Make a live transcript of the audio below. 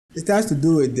It has to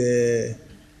do with the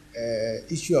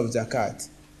issue of zakat.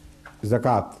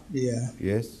 Zakat. Yeah.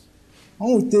 Yes. I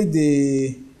will take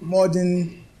the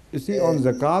modern. You see, on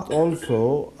zakat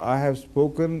also, I have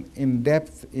spoken in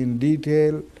depth, in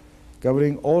detail,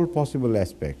 covering all possible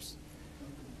aspects.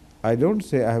 I don't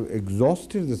say I have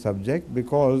exhausted the subject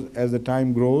because as the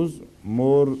time grows,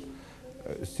 more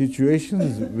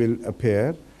situations will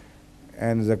appear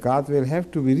and zakat will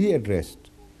have to be readdressed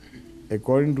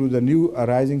according to the new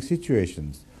arising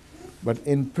situations. But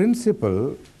in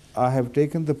principle, I have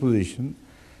taken the position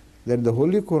that the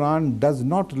Holy Quran does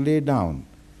not lay down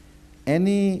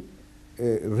any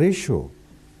ratio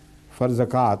for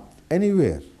zakat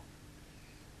anywhere.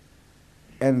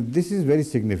 And this is very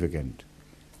significant.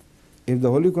 If the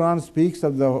Holy Quran speaks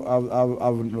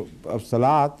of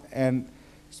salat and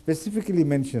specifically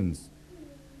mentions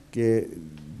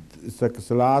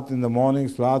salat in the morning,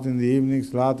 salat in the evening,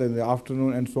 salat in the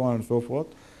afternoon, and so on and so forth,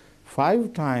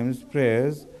 5 times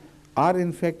prayers are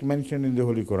in fact mentioned in the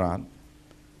Holy Quran.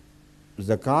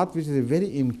 Zakat, which is a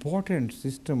very important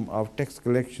system of tax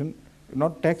collection,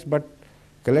 not tax but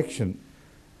collection,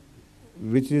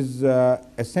 which is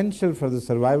essential for the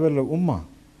survival of Ummah.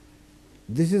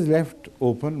 This is left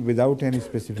open without any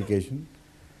specification.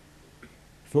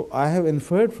 So I have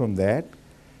inferred from that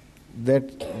that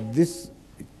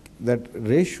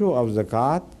ratio of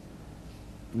zakat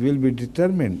will be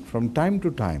determined from time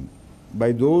to time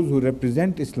by those who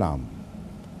represent Islam,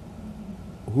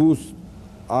 who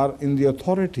are in the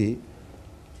authority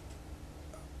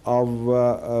of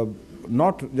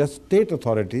not just state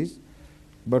authorities,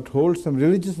 but hold some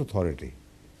religious authority,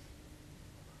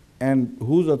 and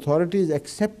whose authority is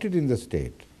accepted in the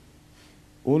state.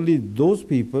 Only those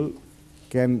people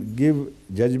can give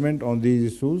judgment on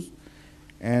these issues,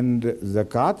 and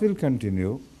zakat will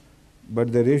continue,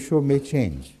 but the ratio may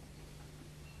change.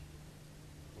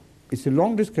 It's a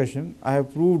long discussion. I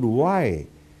have proved why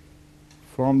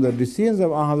from the decisions of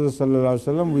Hazrat Sallallahu Alaihi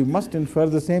Wasallam we must infer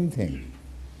the same thing.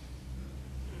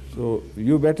 So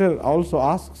you better also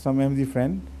ask some Ahmadi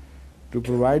friend to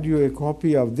provide you a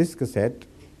copy of this cassette.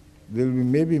 There will be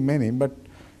maybe many, but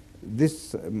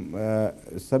this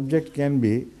subject can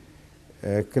be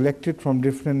collected from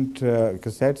different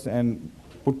cassettes and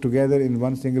put together in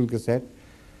one single cassette,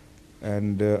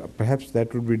 and perhaps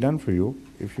that would be done for you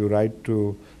if you write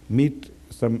to meet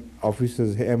some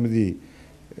officers, Ahmadi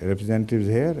representatives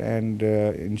here, and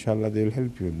inshallah they will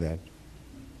help you in that.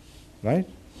 Right?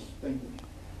 Thank you.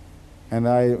 And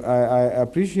I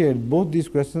appreciate both these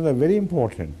questions are very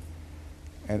important,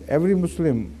 and every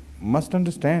Muslim must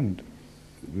understand,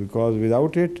 because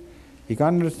without it he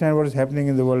can't understand what is happening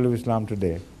in the world of Islam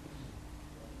today.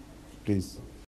 Please.